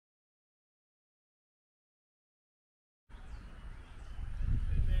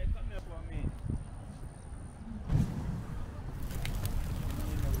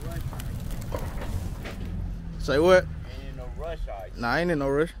Say what? Ain't in no rush, are you? Nah, I ain't in no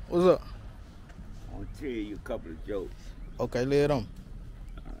rush. What's up? I want to tell you a couple of jokes. Okay, lay it on.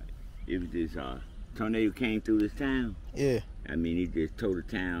 All right. It was this tornado came through this town. Yeah. I mean, he just tore the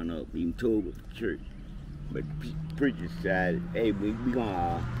town up. Even tore up the church. But the preacher decided, hey, we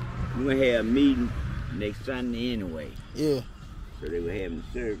gonna have a meeting next Sunday anyway. Yeah. So they were having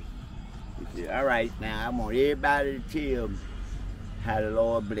a service. He said, all right, now I want everybody to tell me how the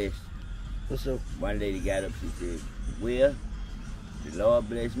Lord blessed. What's up? One lady got up, she said, well, the Lord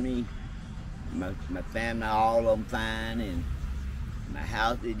blessed me. My family, all of them fine, and my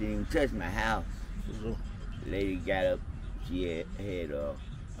house, they didn't even touch my house. What's up? The lady got up, she had a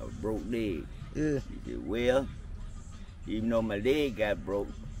broke leg. Yeah. She said, well, even though my leg got broke,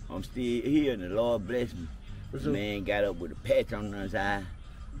 I'm still here and the Lord blessed me. What's The up? man got up with a patch on his eye,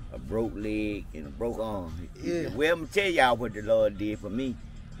 a broke leg, and a broke arm. He Yeah. said, well, I'm gonna tell y'all what the Lord did for me.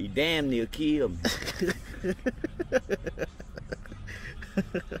 He damn near killed me.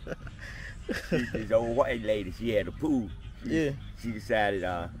 This old white lady, she had a pool. Yeah. She decided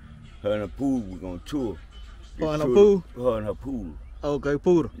her and her pool were gonna tour. Her and her pool? Her and her pool. Okay,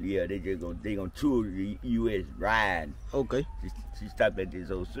 poodle. Yeah, they gonna tour the U.S. ride. Okay. She stopped at this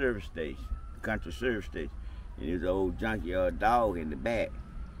old service station, country service station, and there's an old junkyard dog in the back.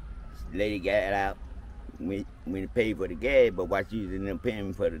 The lady got out, went to pay for the gas, but while she was in there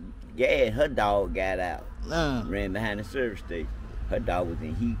paying for the gas, her dog got out, ran behind the service station. Her dog was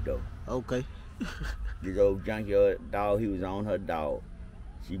in heat though. Okay. This old junkyard dog, he was on her dog.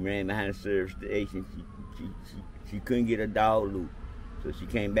 She ran behind the service station. She couldn't get her dog loose. So she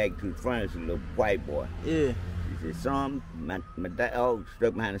came back to the front of the little white boy. Yeah. She said, son, my dog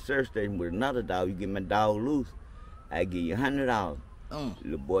stuck behind the service station with another dog. You get my dog loose, I give you $100. The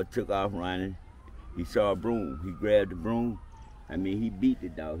little boy took off running. He saw a broom. He grabbed the broom. I mean, he beat the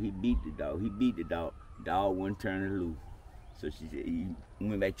dog. He beat the dog. He beat the dog. Dog wouldn't turn her loose. So she said, he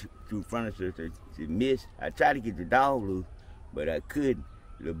went back to the front of the service station. She said, miss, I tried to get the dog loose, but I couldn't.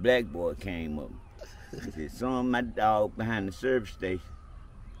 The little black boy came up. He said, son, my dog behind the service station,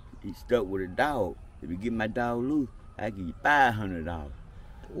 he stuck with a dog. If you get my dog loose, I give you $500.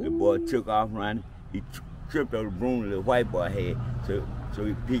 The boy took off running. He tripped over the broom the little white boy had, so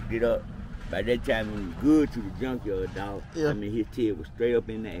he picked it up. By that time, it was good to the junkyard dog. Yeah. I mean, his tail was straight up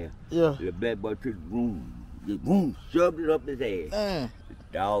in the air. Yeah. The black boy took the broom, shoved it up his ass.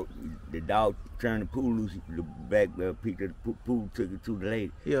 The dog turned the pool loose. The black boy picked up the pool, took it to the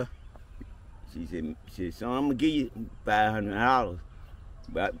lady. Yeah. She said, son, I'm gonna give you $500,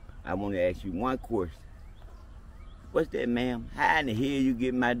 but I want to ask you one question. What's that, ma'am? How in the hell you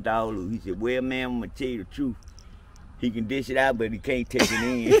get my dog loose? He said, well, ma'am, I'm gonna tell you the truth. He can dish it out, but he can't take it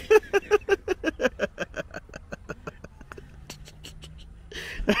in.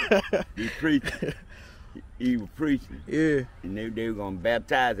 He preaching. He was preaching. Yeah. And they were gonna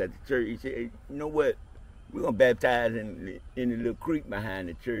baptize at the church. He said, hey, you know what? We're gonna baptize in the little creek behind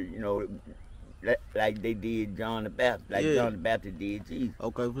the church, you know, like they did John the Baptist, like John the Baptist did Jesus.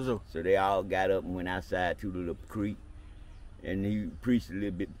 Okay, what's up? So they all got up and went outside to the little creek, and he preached a little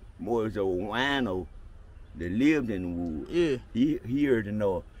bit more. It was old wino that lived in the woods. Yeah. He heard the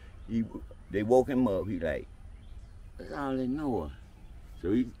noise. They woke him up. He like, what's all that noise?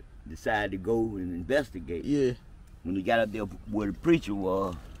 So he decided to go and investigate. Yeah. When he got up there where the preacher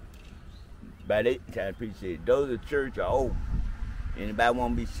was, by that time the preacher said, those of the church are open. Anybody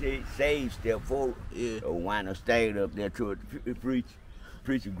want to be saved, step forward. Yeah. So wino stayed up there to the preacher. The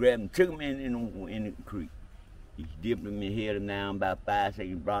preacher grabbed him, took him in the creek. He dipped him and held him down about 5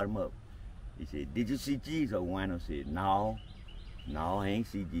 seconds, brought him up. He said, did you see Jesus? Wino said, no, I ain't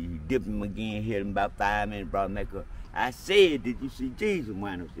see Jesus. He dipped him again, held him about 5 minutes, brought him back up. I said, did you see Jesus?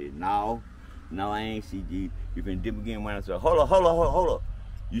 Wino said, no, I ain't see Jesus. You can dip again. Wino said, hold up.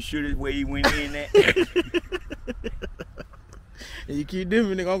 You sure this way he went in there? And you keep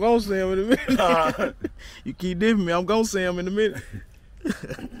dipping, nigga, I'm gonna see him in a minute. You keep dipping me, I'm gonna see him in a minute.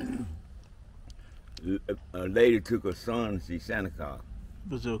 A lady took her son to see Santa Claus.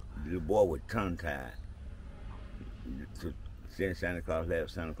 What's up? The boy was tongue-tied. So Santa Claus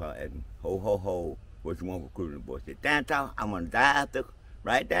left. Santa Claus asked him, ho, what you want for Christmas? The boy said, Santa, I want a bicycle.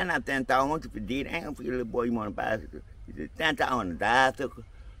 Right there now, Santa, I want you to forget. I ain't gonna forget, little boy, you want a bicycle. He said, Santa, I want a bicycle,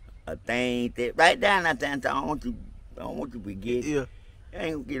 a thing that. Right there now, Santa, I don't want you to forget. Yeah. I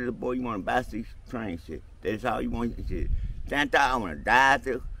ain't gonna get little boy, you want a bicycle, train shit. That's all you want. He said, Santa, I want a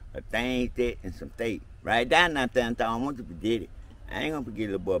bicycle, a thing set, and some steak. Right down now, Santa, I don't want you to forget it. I ain't gonna forget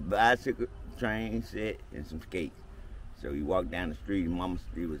little boy, bicycle, train set, and some skates. So he walked down the street, and Mama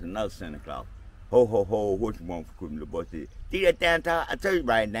Street was another Santa Claus. Ho, ho, ho, what you want for Christmas? The boy said, see that damn time? I tell you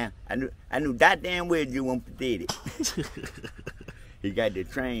right now, I knew that damn well you want to did it. He got the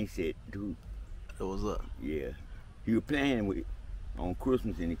train set, too. That was up. Yeah. He was playing with on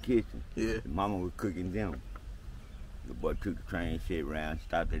Christmas in the kitchen. Yeah. His mama was cooking them. The boy took the train set around,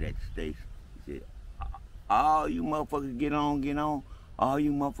 stopped it at the station. He said, all you motherfuckers get on, get on. All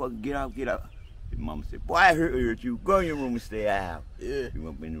you motherfuckers get off, get off. His mama said, boy, I heard you. Go in your room and stay out. Yeah. He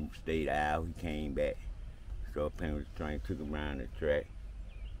went in and stayed out. He came back. Started playing with the train, took him around the track.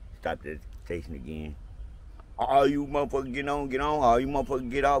 Stopped at the station again. All you motherfuckers get on, get on. All you motherfuckers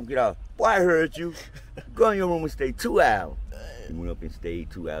get off, get off. Boy, I heard you. Go in your room and stay 2 hours. He went up and stayed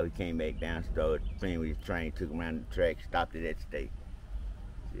 2 hours. He came back down, started playing with his train, took him around the track, stopped it at the station.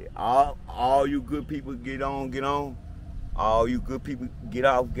 Said, all you good people get on, get on. All you good people get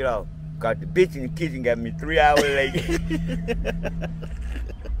off, get off. Got the bitch in the kitchen got me 3 hours late.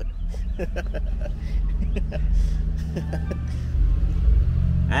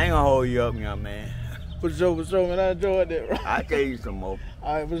 I ain't gonna hold you up, young man. For sure, man. I enjoyed that, bro. I'll tell you some more.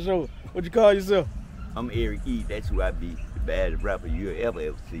 All right, for sure. What you call yourself? I'm Eric E. That's who I be. The baddest rapper you'll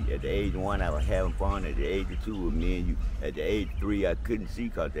ever see. At the age of 1, I was having fun. At the age of 2, with me and you. At the age of 3, I couldn't see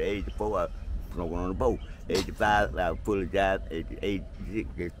because at the age of 4, I was smoking on the boat. At the age of 5, I was full of jobs. At the age of 6,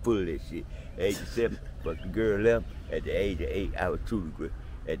 just full of that shit. At the age of 7, but the girl left. At the age of 8, I was truly good.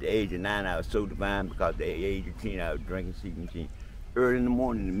 At the age of 9, I was so divine because at the age of 10, I was drinking secret machine. Early in the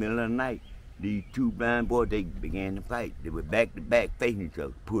morning, in the middle of the night, these two blind boys, they began to fight. They were back to back facing each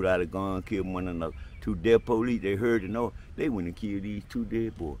other. Pulled out a gun, killed one another. 2 dead police, they heard the noise. They went and killed these 2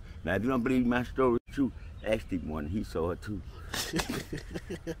 dead boys. Now, if you don't believe my story is true, ask Steve one. He saw it too.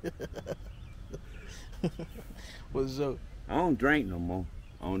 What's up? I don't drink no more.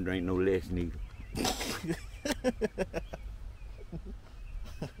 I don't drink no less neither.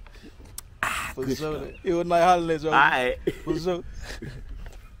 What's up? It was like holidays, right? All right. What's up?